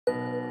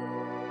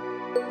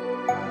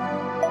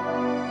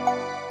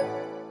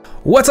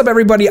What's up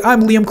everybody,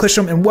 I'm Liam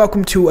Clisham and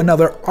welcome to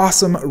another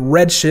awesome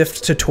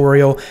Redshift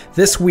tutorial.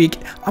 This week,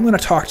 I'm going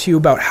to talk to you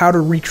about how to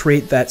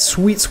recreate that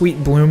sweet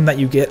bloom that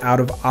you get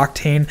out of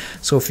Octane.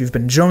 So if you've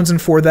been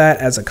jonesing for that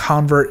as a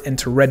convert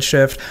into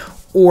Redshift,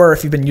 or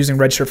if you've been using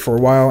Redshift for a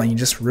while and you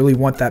just really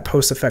want that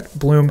post-effect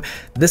bloom,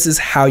 this is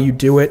how you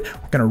do it.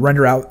 We're going to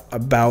render out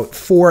about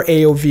 4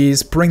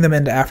 AOVs, bring them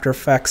into After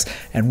Effects,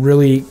 and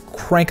really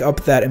crank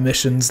up that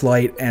emissions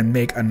light and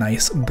make a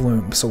nice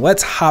bloom. So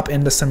let's hop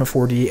into Cinema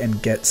 4D and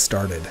get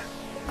started.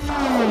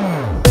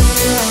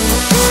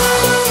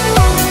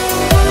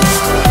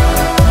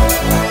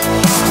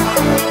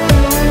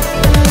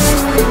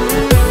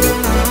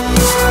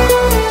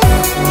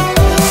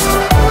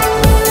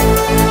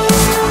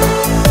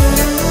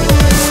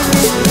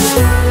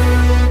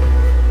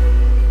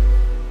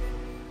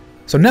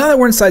 So now that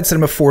we're inside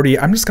Cinema 4D,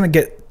 I'm just going to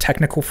get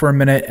technical for a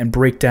minute and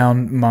break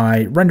down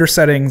my render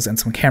settings and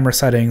some camera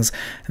settings,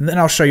 and then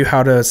I'll show you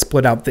how to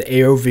split out the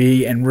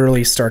AOV and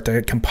really start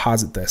to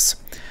composite this.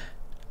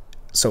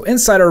 So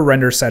inside our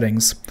render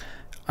settings,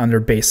 under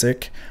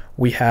basic,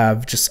 we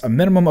have just a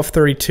minimum of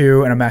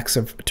 32 and a max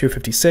of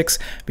 256.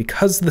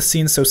 Because the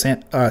scene's so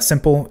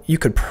simple, you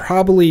could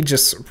probably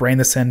just rein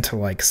this into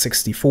like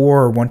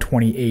 64 or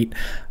 128.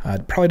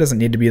 It probably doesn't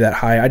need to be that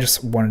high. I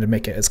just wanted to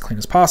make it as clean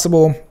as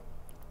possible.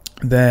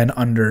 Then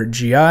under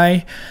GI,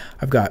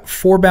 I've got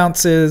 4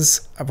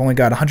 bounces, I've only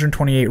got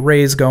 128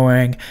 rays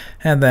going,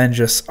 and then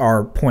just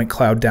our point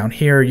cloud down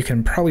here. You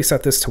can probably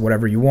set this to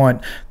whatever you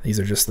want. These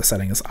are just the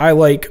settings I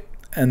like.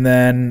 And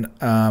then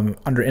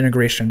under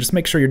integration, just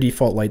make sure your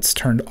default light's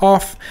turned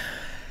off.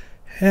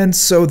 And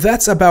so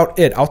that's about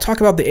it. I'll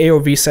talk about the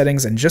AOV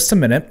settings in just a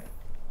minute.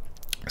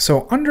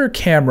 So under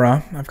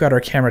camera, I've got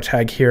our camera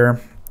tag here.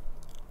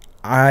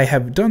 I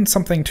have done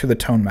something to the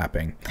tone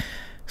mapping.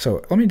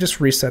 So let me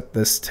just reset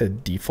this to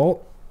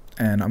default,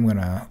 and I'm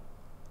gonna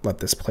let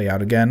this play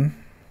out again.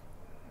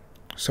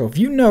 So if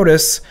you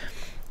notice,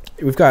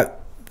 we've got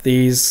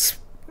these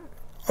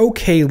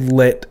okay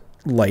lit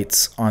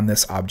lights on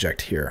this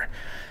object here.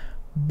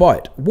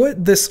 But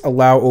what this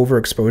allow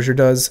overexposure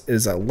does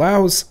is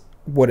allows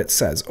what it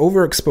says,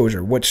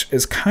 overexposure, which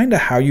is kind of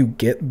how you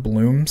get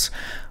blooms.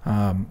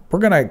 We're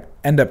gonna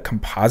end up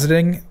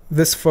compositing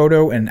this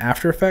photo in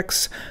After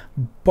Effects,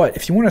 but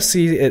if you want to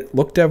see it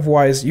look dev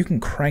wise, you can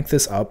crank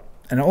this up,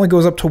 and it only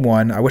goes up to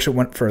 1. I wish it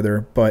went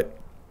further, but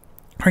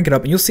crank it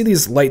up and you'll see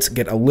these lights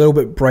get a little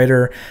bit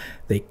brighter.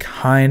 They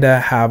kind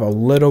of have a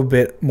little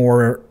bit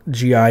more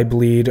GI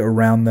bleed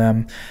around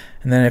them.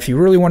 And then if you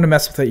really want to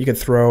mess with it, you could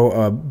throw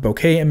a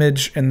bokeh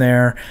image in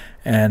there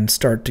and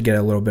start to get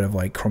a little bit of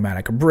like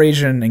chromatic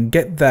abrasion and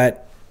get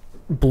that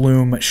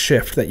bloom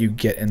shift that you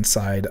get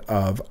inside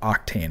of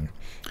Octane.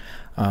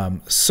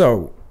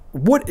 So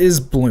what is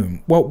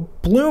bloom? Well,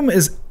 bloom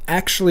is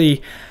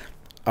actually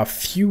a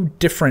few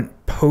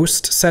different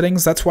post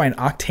settings. That's why in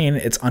Octane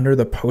it's under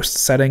the post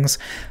settings.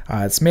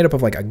 It's made up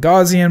of like a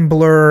Gaussian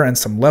blur and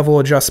some level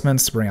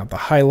adjustments to bring out the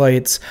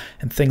highlights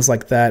and things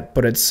like that,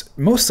 but it's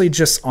mostly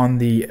just on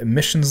the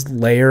emissions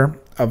layer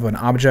of an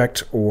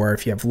object, or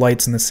if you have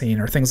lights in the scene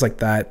or things like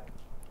that.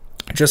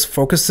 It just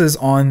focuses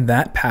on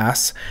that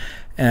pass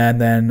and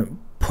then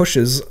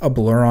pushes a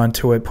blur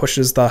onto it,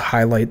 pushes the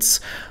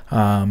highlights,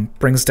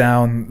 brings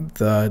down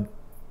the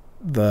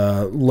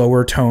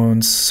lower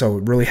tones, so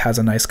it really has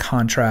a nice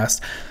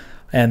contrast.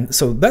 And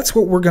so that's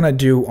what we're gonna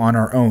do on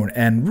our own,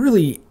 and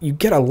really you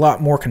get a lot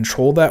more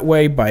control that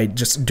way by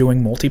just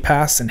doing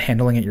multipass and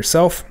handling it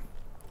yourself.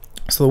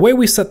 So the way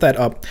we set that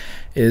up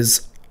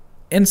is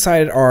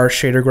inside our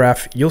shader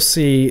graph. You'll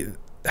see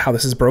how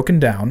this is broken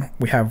down.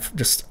 We have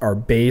just our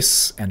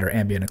base and our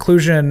ambient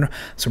occlusion,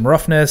 some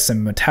roughness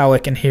and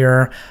metallic in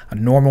here, a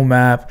normal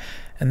map,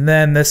 and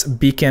then this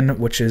beacon,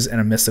 which is an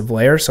emissive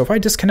layer. So if I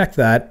disconnect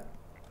that,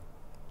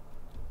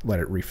 let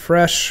it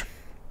refresh,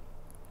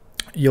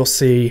 you'll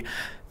see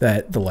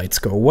that the lights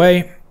go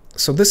away.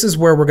 So this is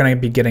where we're going to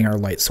be getting our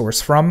light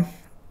source from.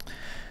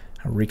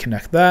 I'll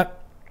reconnect that.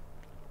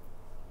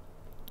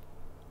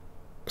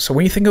 So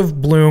when you think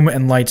of bloom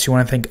and lights, you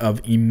want to think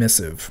of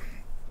emissive.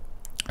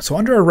 So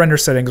under our render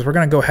settings, we're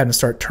going to go ahead and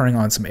start turning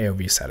on some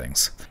AOV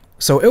settings.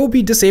 So it will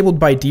be disabled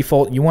by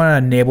default. You want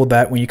to enable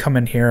that when you come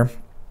in here.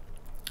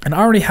 And I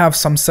already have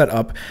some set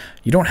up.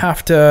 You don't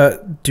have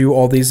to do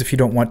all these if you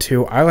don't want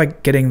to. I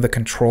like getting the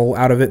control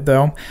out of it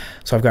though.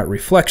 So I've got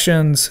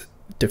reflections,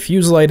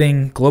 diffuse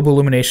lighting, global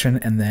illumination,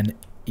 and then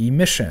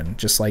emission,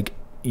 just like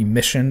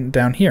emission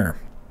down here.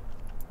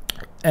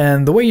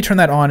 And the way you turn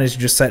that on is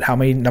you just set how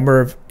many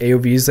number of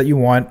AOVs that you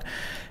want,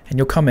 and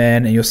you'll come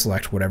in and you'll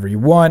select whatever you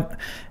want.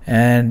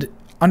 And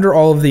under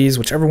all of these,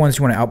 whichever ones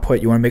you want to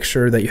output, you want to make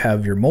sure that you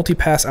have your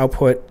multipass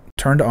output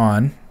turned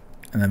on,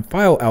 and then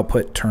file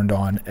output turned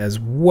on as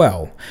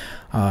well.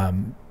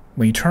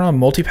 When you turn on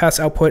multipass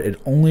output, it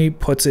only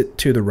puts it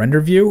to the render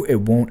view.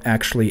 It won't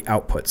actually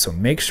output. So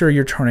make sure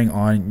you're turning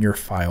on your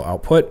file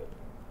output.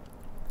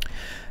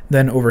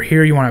 Then over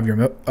here, you want to have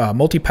your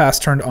multipass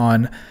turned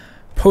on.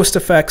 Post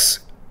effects,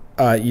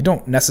 You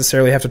don't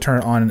necessarily have to turn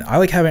it on. I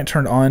like having it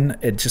turned on.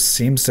 It just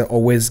seems to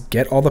always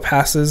get all the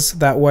passes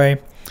that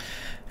way.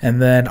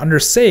 And then under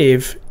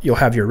save, you'll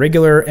have your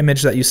regular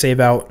image that you save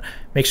out.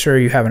 Make sure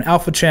you have an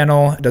alpha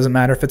channel. It doesn't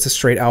matter if it's a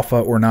straight alpha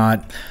or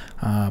not.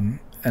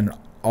 And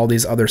all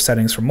these other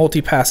settings for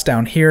multipass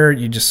down here,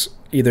 you just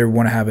either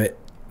want to have it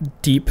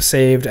deep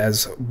saved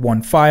as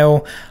one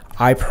file.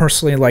 I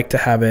personally like to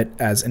have it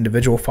as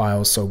individual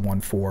files, so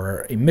one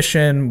for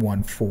emission,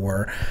 one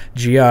for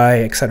GI,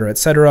 etc.,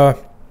 etc.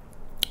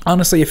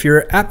 Honestly, if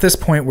you're at this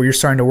point where you're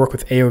starting to work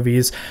with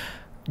AOVs,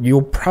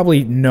 you'll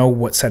probably know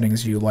what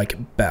settings you like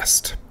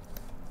best.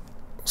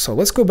 So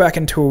let's go back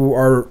into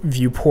our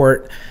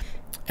viewport,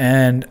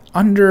 and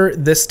under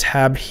this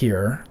tab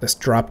here, this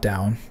drop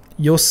down,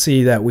 you'll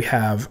see that we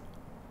have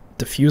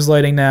diffuse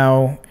lighting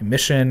now,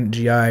 emission,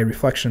 GI,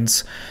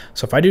 reflections.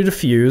 So if I do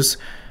diffuse,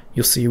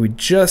 you'll see we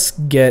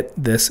just get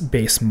this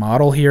base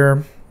model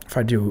here. If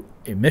I do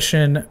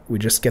emission, we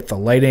just get the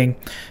lighting.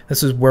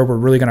 This is where we're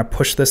really going to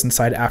push this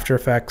inside After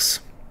Effects.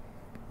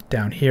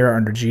 Down here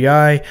under GI,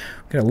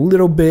 we get a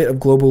little bit of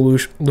global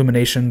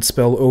illumination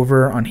spill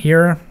over on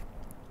here.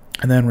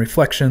 And then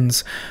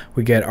reflections,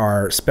 we get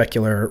our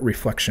specular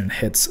reflection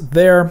hits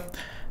there,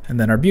 and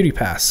then our beauty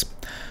pass.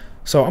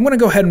 So I'm going to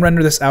go ahead and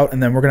render this out,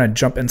 and then we're going to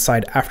jump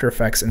inside After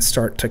Effects and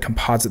start to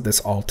composite this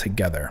all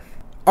together.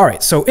 All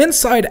right, so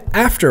inside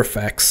After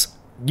Effects,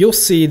 you'll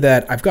see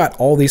that I've got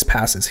all these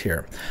passes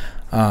here.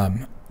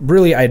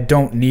 Really, I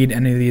don't need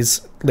any of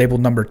these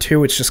labeled number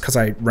 2. It's just because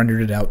I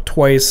rendered it out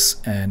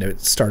twice and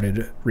it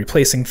started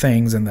replacing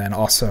things and then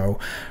also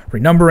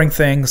renumbering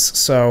things.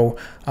 So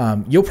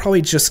you'll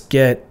probably just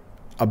get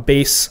a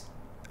base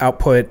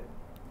output,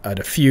 a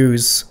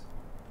diffuse,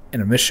 an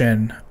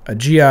emission, a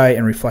GI,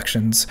 and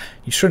reflections.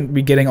 You shouldn't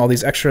be getting all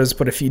these extras,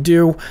 but if you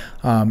do,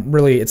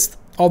 really it's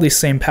all these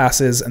same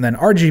passes. And then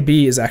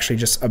RGB is actually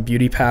just a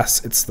beauty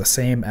pass. It's the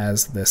same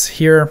as this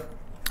here.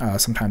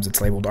 Sometimes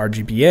it's labeled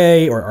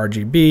RGBA or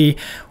RGB,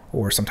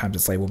 or sometimes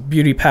it's labeled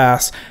beauty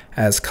pass.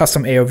 As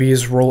custom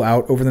AOVs roll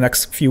out over the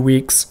next few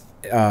weeks,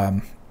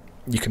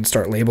 you can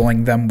start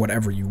labeling them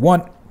whatever you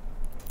want.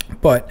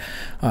 But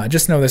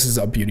just know this is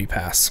a beauty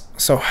pass.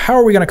 So how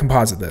are we going to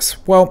composite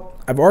this? Well,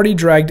 I've already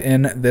dragged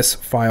in this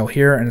file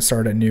here and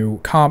started a new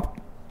comp.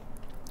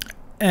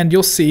 And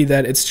you'll see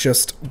that it's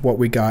just what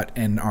we got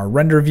in our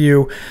render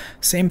view.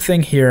 Same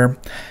thing here.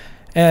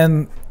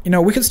 And you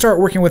know, we can start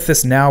working with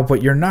this now,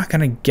 but you're not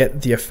going to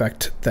get the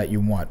effect that you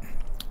want.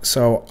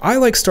 So I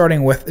like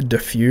starting with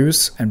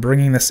diffuse and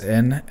bringing this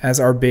in as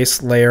our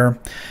base layer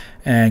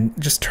and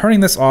just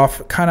turning this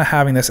off, kind of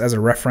having this as a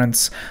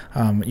reference.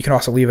 You can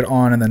also leave it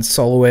on and then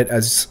solo it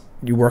as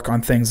you work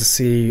on things to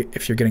see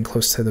if you're getting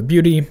close to the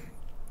beauty.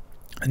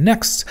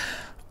 Next,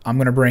 I'm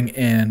going to bring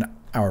in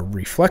our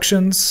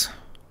reflections.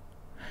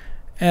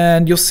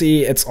 And you'll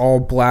see it's all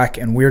black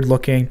and weird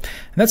looking.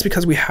 And that's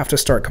because we have to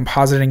start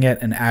compositing it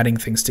and adding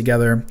things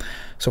together.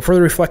 So for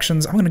the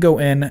reflections, I'm going to go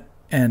in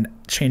and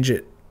change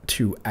it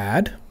to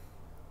add.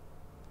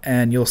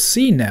 And you'll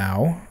see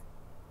now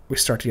we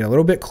start to get a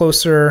little bit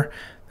closer.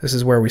 This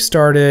is where we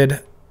started.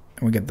 And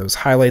we get those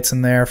highlights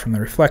in there from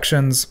the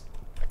reflections.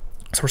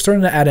 So we're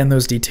starting to add in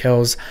those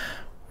details.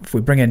 If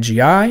we bring in GI,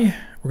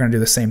 we're going to do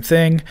the same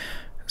thing.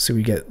 So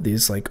we get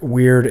these like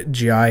weird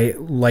GI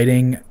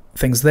lighting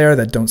things there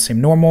that don't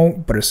seem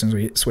normal, but as soon as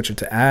we switch it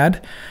to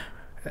add,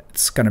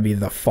 it's going to be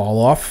the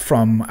fall off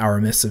from our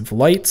emissive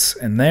lights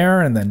in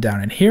there and then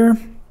down in here.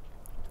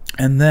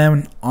 And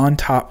then on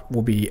top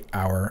will be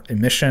our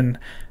emission,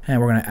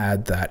 and we're going to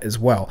add that as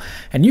well.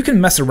 And you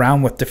can mess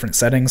around with different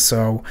settings.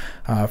 So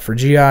for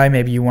GI,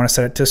 maybe you want to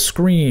set it to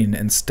screen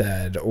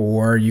instead,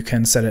 or you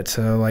can set it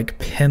to like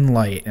pin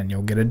light and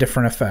you'll get a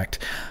different effect.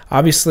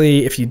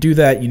 Obviously, if you do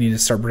that, you need to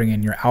start bringing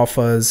in your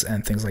alphas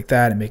and things like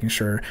that and making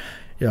sure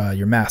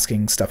you're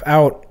masking stuff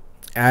out.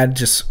 Add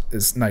just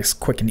is nice,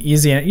 quick, and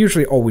easy, and it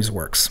usually always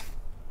works.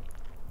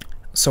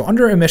 So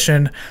under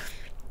emission,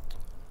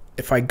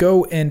 if I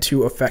go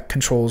into effect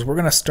controls, we're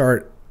going to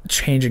start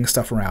changing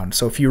stuff around.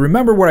 So if you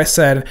remember what I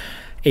said,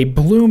 a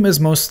bloom is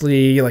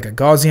mostly like a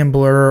Gaussian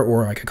blur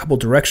or like a couple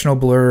directional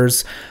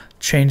blurs,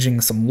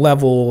 changing some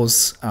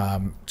levels,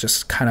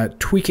 just kind of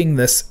tweaking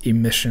this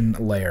emission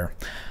layer.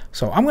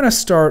 So I'm going to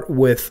start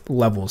with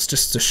levels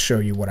just to show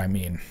you what I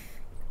mean.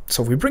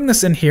 So if we bring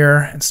this in here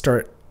and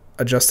start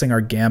adjusting our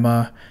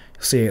gamma,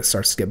 you'll see it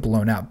starts to get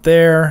blown out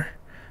there.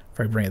 If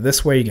I bring it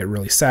this way, you get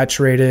really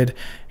saturated.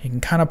 You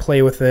can kind of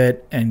play with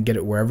it and get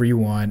it wherever you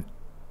want.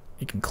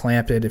 You can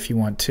clamp it if you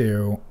want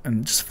to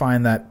and just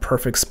find that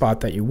perfect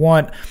spot that you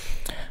want.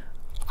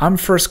 I'm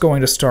first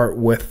going to start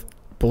with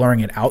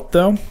blurring it out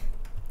though.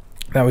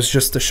 That was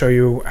just to show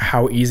you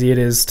how easy it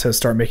is to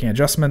start making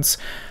adjustments.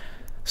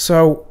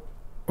 So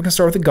we're going to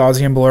start with a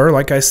Gaussian blur.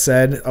 Like I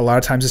said, a lot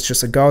of times it's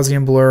just a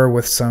Gaussian blur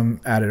with some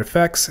added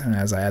effects. And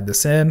as I add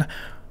this in,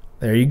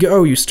 there you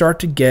go. You start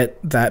to get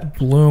that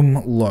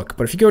bloom look.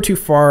 But if you go too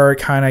far, it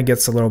kind of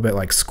gets a little bit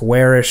like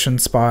squarish in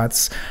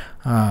spots.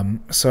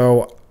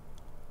 So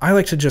I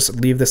like to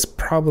just leave this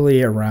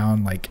probably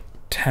around like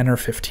 10 or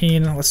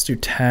 15. Let's do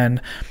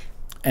 10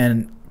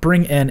 and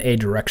bring in a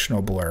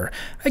directional blur.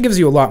 That gives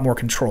you a lot more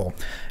control.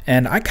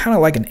 And I kind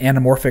of like an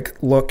anamorphic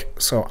look.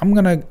 So I'm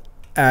going to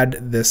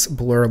add this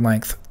blur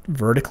length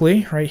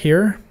vertically right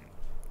here.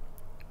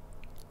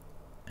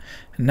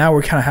 And now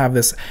we kind of have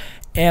this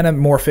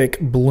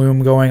anamorphic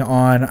bloom going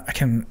on. I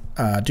can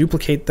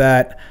duplicate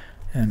that,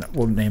 and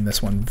we'll name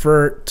this one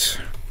vert.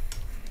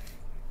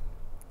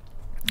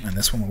 And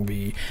this one will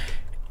be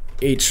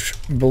H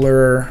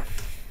blur.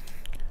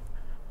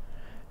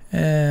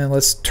 And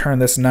let's turn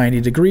this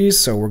 90 degrees,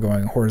 so we're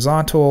going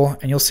horizontal,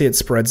 and you'll see it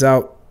spreads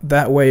out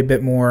that way a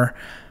bit more.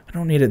 I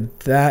don't need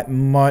it that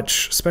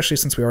much, especially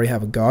since we already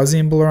have a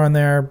Gaussian blur on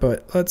there,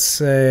 but let's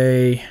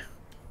say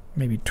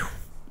maybe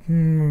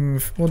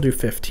we'll do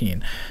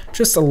 15.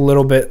 Just a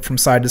little bit from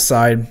side to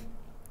side.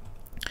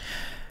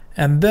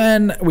 And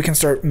then we can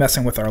start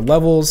messing with our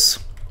levels.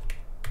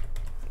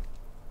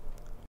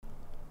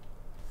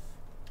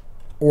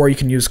 Or you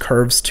can use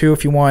curves too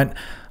if you want.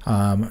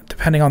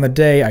 Depending on the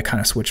day, I kind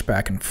of switch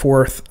back and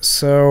forth.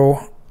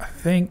 So I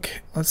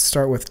think let's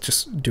start with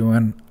just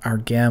doing our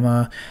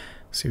gamma.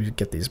 See if we can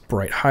get these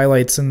bright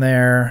highlights in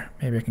there.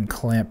 Maybe I can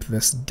clamp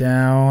this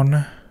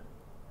down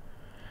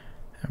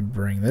and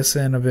bring this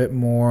in a bit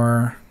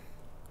more.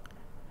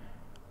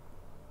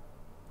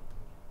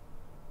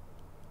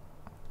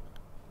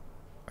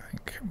 I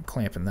think I'm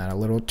clamping that a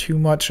little too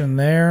much in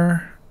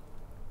there.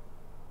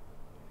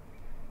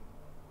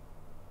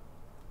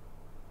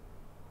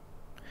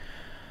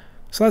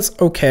 So that's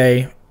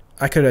okay.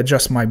 I could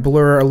adjust my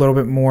blur a little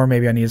bit more.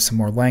 Maybe I need some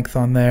more length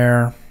on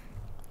there.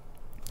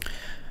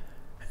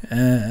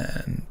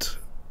 And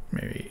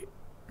maybe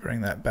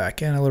bring that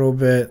back in a little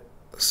bit.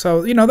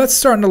 So, you know, that's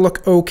starting to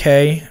look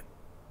okay.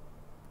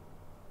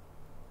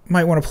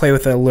 Might want to play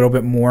with it a little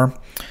bit more.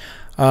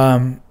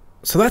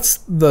 So that's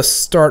the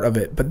start of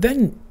it. But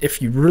then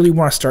if you really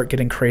want to start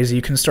getting crazy,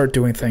 you can start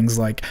doing things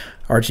like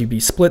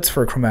RGB splits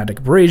for chromatic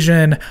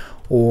abrasion,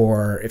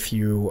 or if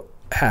you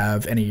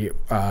have any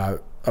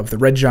of the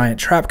Red Giant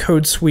trap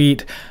code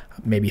suite,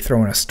 maybe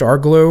throw in a star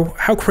glow.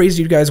 How crazy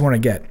do you guys want to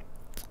get?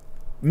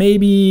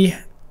 Maybe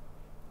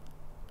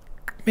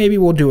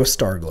we'll do a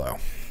star glow.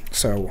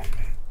 So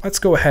let's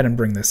go ahead and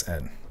bring this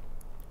in.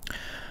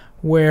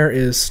 Where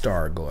is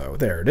star glow?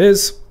 There it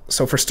is.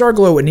 So for star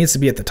glow, it needs to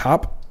be at the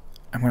top.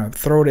 I'm going to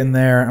throw it in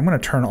there. I'm going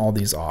to turn all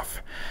these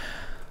off.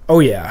 Oh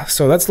yeah,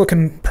 so that's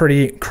looking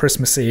pretty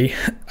Christmassy.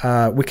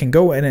 We can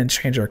go in and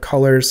change our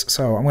colors.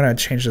 So I'm going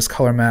to change this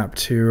color map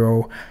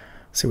to,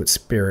 see what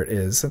spirit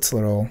is. That's a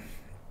little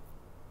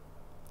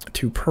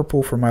too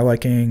purple for my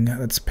liking.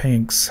 That's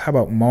pinks. How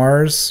about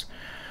Mars?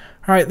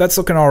 All right, that's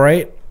looking all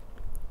right.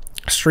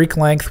 Streak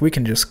length, we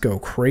can just go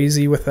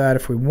crazy with that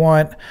if we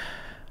want.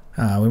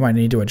 We might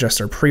need to adjust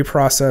our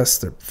pre-process.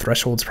 The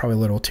threshold's probably a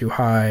little too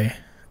high,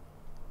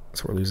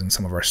 so we're losing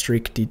some of our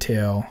streak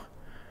detail.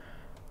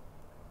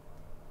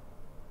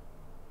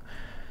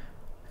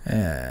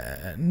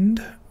 And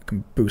we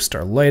can boost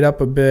our light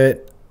up a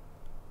bit.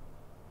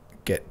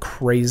 Get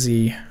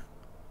crazy.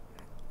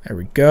 There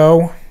we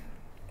go.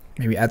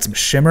 Maybe add some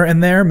shimmer in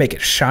there, make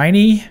it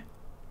shiny.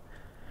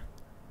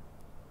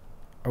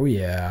 Oh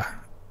yeah.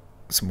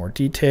 Some more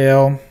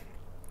detail.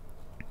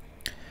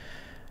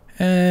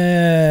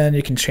 And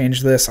you can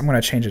change this. I'm going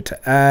to change it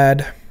to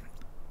add.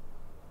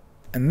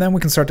 And then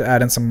we can start to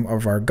add in some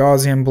of our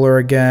Gaussian blur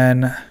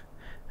again,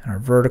 and our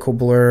vertical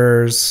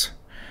blurs.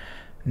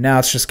 Now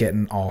it's just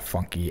getting all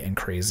funky and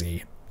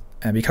crazy.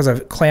 And because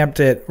I've clamped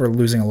it, we're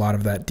losing a lot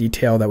of that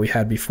detail that we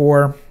had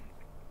before.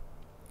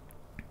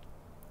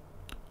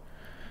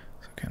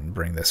 So I can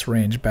bring this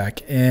range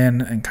back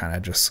in and kind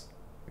of just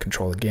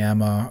control the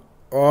gamma.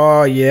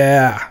 Oh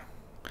yeah,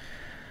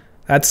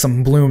 that's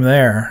some bloom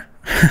there.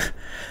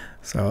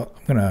 So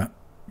I'm gonna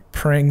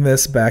bring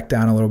this back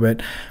down a little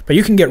bit, but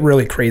you can get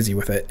really crazy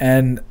with it.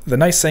 And the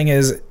nice thing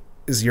is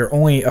you're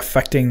only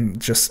affecting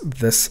just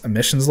this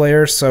emissions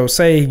layer. So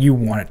say you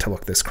want it to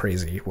look this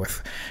crazy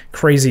with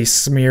crazy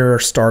smear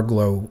star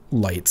glow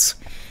lights.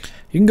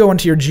 You can go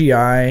into your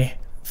GI,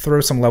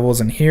 throw some levels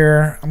in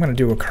here. I'm going to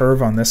do a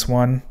curve on this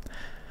one.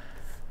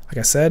 Like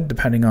I said,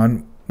 depending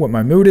on what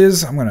my mood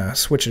is, I'm going to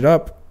switch it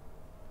up.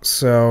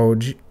 So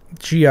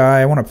GI,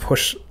 I want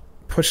to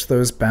push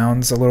those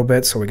bounds a little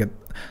bit so we get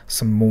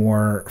some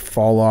more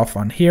fall off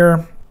on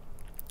here.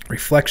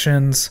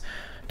 Reflections,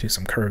 do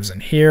some curves in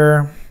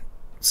here.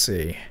 Let's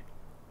see,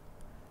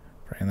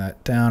 bring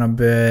that down a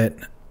bit,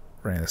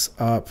 bring this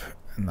up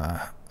in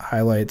the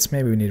highlights.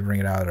 Maybe we need to bring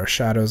it out at our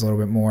shadows a little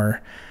bit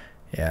more.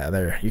 Yeah,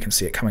 there, you can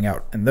see it coming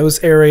out in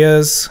those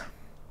areas.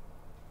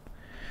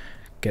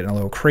 Getting a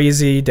little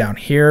crazy. Down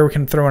here, we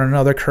can throw in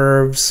another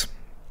curves.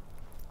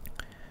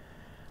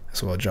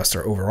 This will adjust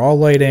our overall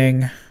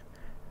lighting.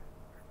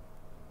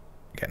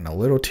 Getting a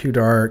little too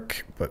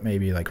dark, but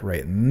maybe like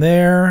right in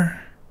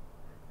there.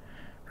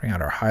 Bring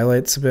out our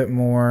highlights a bit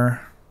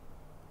more.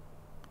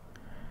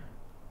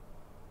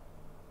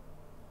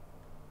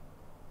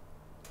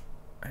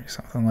 Maybe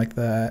something like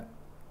that.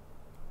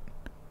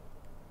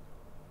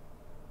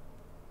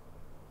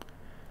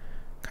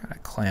 Kind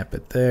of clamp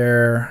it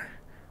there.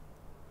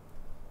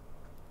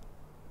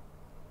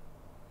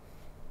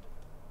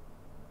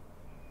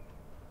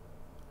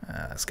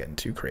 That's getting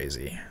too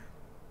crazy.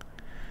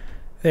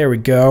 There we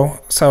go.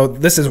 So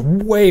this is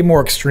way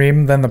more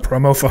extreme than the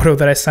promo photo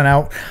that I sent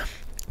out,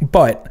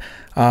 but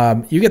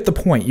you get the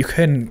point. You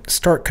can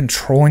start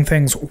controlling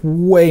things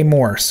way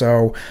more.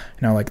 So,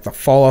 like the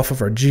fall off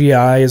of our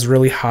GI is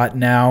really hot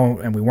now,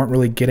 and we weren't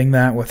really getting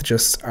that with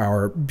just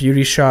our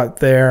beauty shot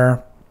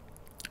there.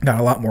 Got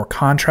a lot more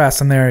contrast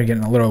in there. You're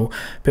getting a little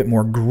bit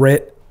more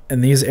grit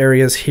in these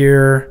areas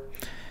here.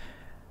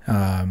 You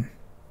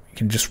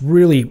can just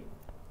really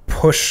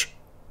push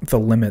the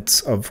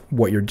limits of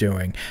what you're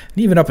doing. And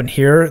even up in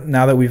here,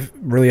 now that we've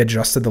really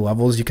adjusted the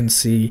levels, you can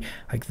see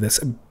like this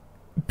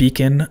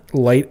beacon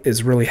light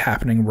is really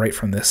happening right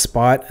from this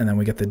spot, and then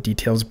we get the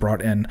details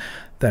brought in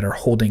that are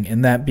holding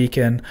in that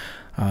beacon.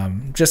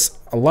 Just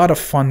a lot of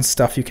fun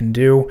stuff you can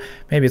do.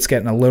 Maybe it's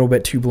getting a little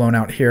bit too blown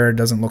out here. It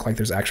doesn't look like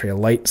there's actually a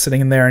light sitting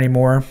in there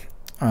anymore.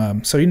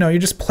 So you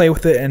just play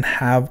with it and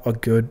have a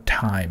good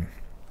time.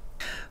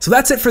 So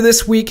that's it for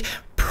this week.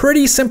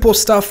 Pretty simple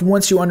stuff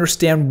once you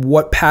understand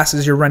what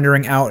passes you're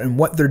rendering out and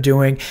what they're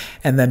doing,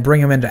 and then bring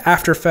them into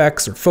After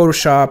Effects or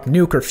Photoshop,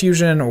 Nuke or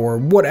Fusion, or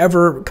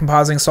whatever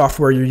compositing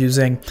software you're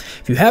using.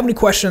 If you have any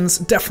questions,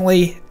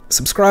 definitely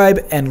subscribe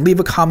and leave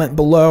a comment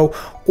below,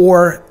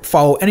 or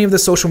follow any of the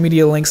social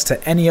media links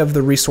to any of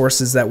the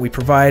resources that we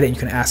provide, and you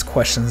can ask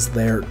questions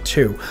there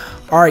too.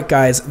 All right,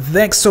 guys,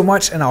 thanks so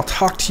much, and I'll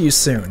talk to you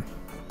soon.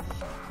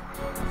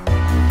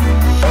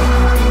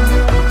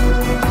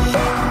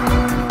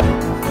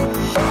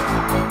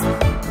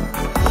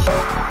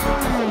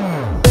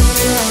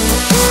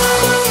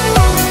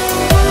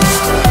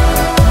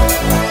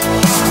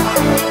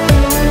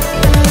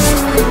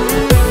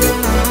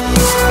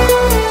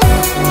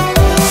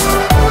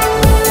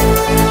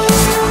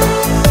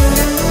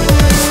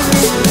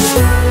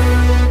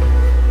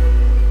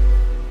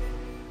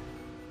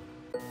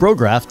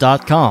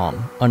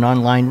 Brograph.com, an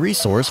online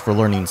resource for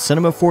learning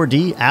Cinema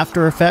 4D,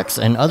 After Effects,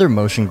 and other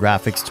motion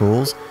graphics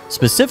tools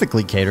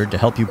specifically catered to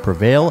help you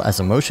prevail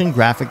as a motion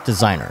graphic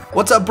designer.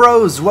 What's up,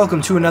 bros?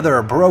 Welcome to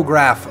another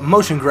Brograph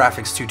motion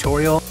graphics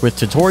tutorial. With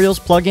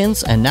tutorials,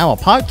 plugins, and now a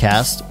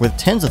podcast with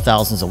tens of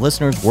thousands of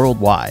listeners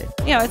worldwide.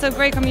 Yeah, it's a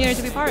great community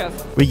to be part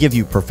of. We give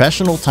you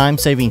professional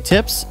time-saving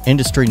tips,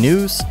 industry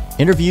news,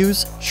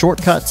 interviews,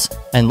 shortcuts,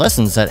 and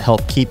lessons that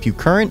help keep you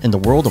current in the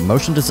world of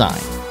motion design.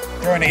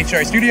 Throw in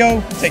HDR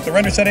Studio, take the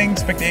render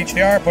settings, pick the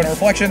HDR, put in a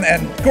reflection,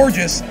 and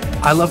gorgeous.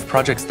 I love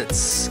projects that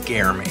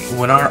scare me.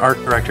 When our art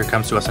director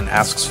comes to us and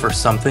asks for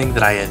something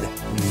that I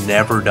had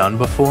never done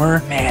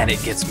before, man,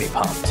 it gets me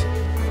pumped.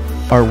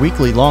 Our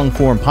weekly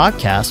long-form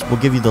podcast will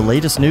give you the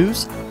latest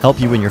news, help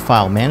you in your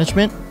file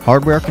management,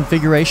 hardware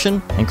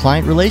configuration, and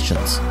client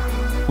relations.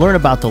 Learn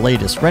about the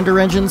latest render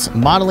engines,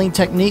 modeling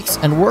techniques,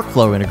 and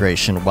workflow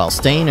integration while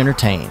staying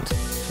entertained.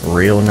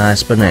 Real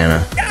nice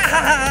banana.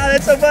 Ah,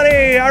 that's so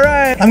funny. All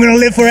right. I'm going to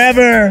live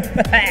forever.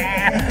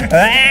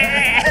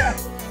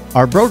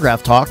 Our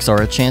Brograph Talks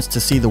are a chance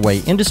to see the way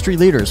industry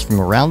leaders from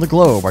around the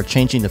globe are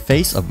changing the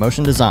face of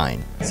motion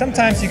design.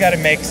 Sometimes you got to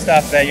make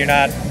stuff that you're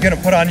not going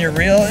to put on your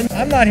reel, and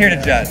I'm not here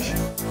to judge.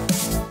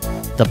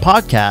 The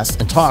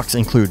podcast and talks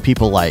include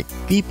people like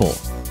Beeple,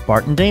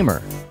 Barton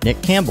Damer, Nick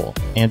Campbell,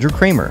 Andrew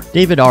Kramer,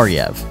 David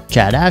Ariev,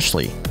 Chad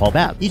Ashley, Paul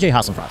Babb, EJ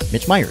Hassenfrost,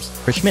 Mitch Myers,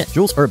 Chris Schmidt,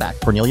 Jules Urbach,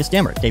 Cornelius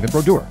Dammert, David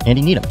Brodeur,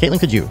 Andy Needham, Caitlin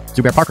Kaju,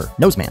 Zubair Parker,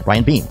 Noseman,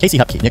 Ryan Bean, Casey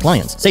Hupke, Nick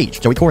Lyons, Sage,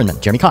 Joey Korenman,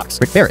 Jeremy Cox,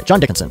 Rick Barrett,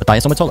 John Dickinson,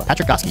 Matthias Omatola,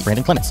 Patrick Goski,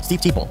 Brandon Clements,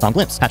 Steve Teeple, Tom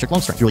Glimpse, Patrick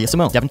Lundstrom, Julia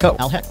Simone, Devin Coe,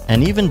 Al Heck,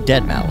 and even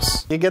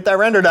Deadmau5. You get that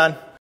render done.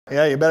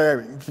 Yeah, you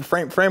better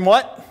frame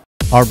what?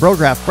 Our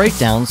Brograph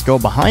breakdowns go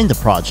behind the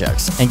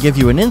projects and give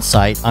you an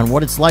insight on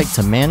what it's like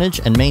to manage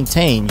and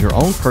maintain your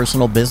own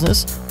personal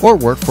business or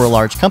work for a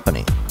large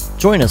company.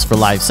 Join us for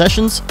live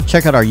sessions,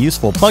 check out our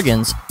useful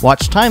plugins,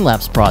 watch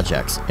time-lapse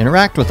projects,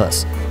 interact with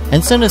us,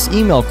 and send us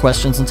email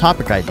questions and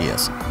topic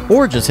ideas.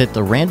 Or just hit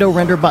the Rando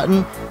Render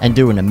button and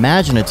do an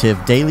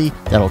imaginative daily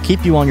that'll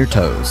keep you on your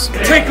toes.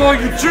 Take all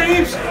your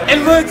dreams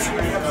and let's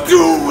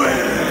do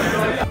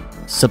it!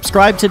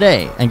 Subscribe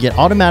today and get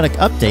automatic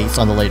updates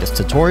on the latest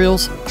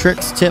tutorials,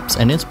 tricks, tips,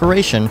 and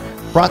inspiration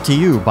brought to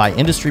you by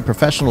industry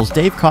professionals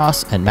Dave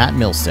Koss and Matt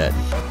Milstead.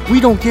 We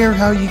don't care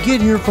how you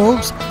get here,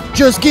 folks.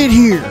 Just get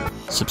here.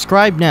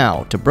 Subscribe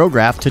now to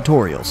Brograph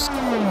Tutorials.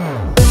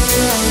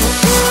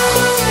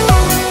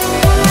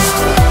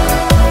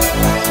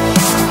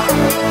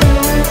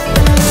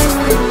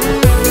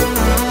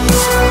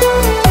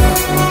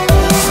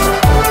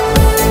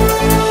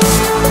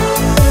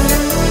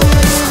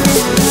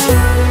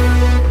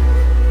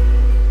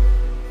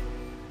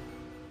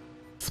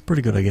 It's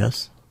pretty good, I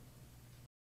guess.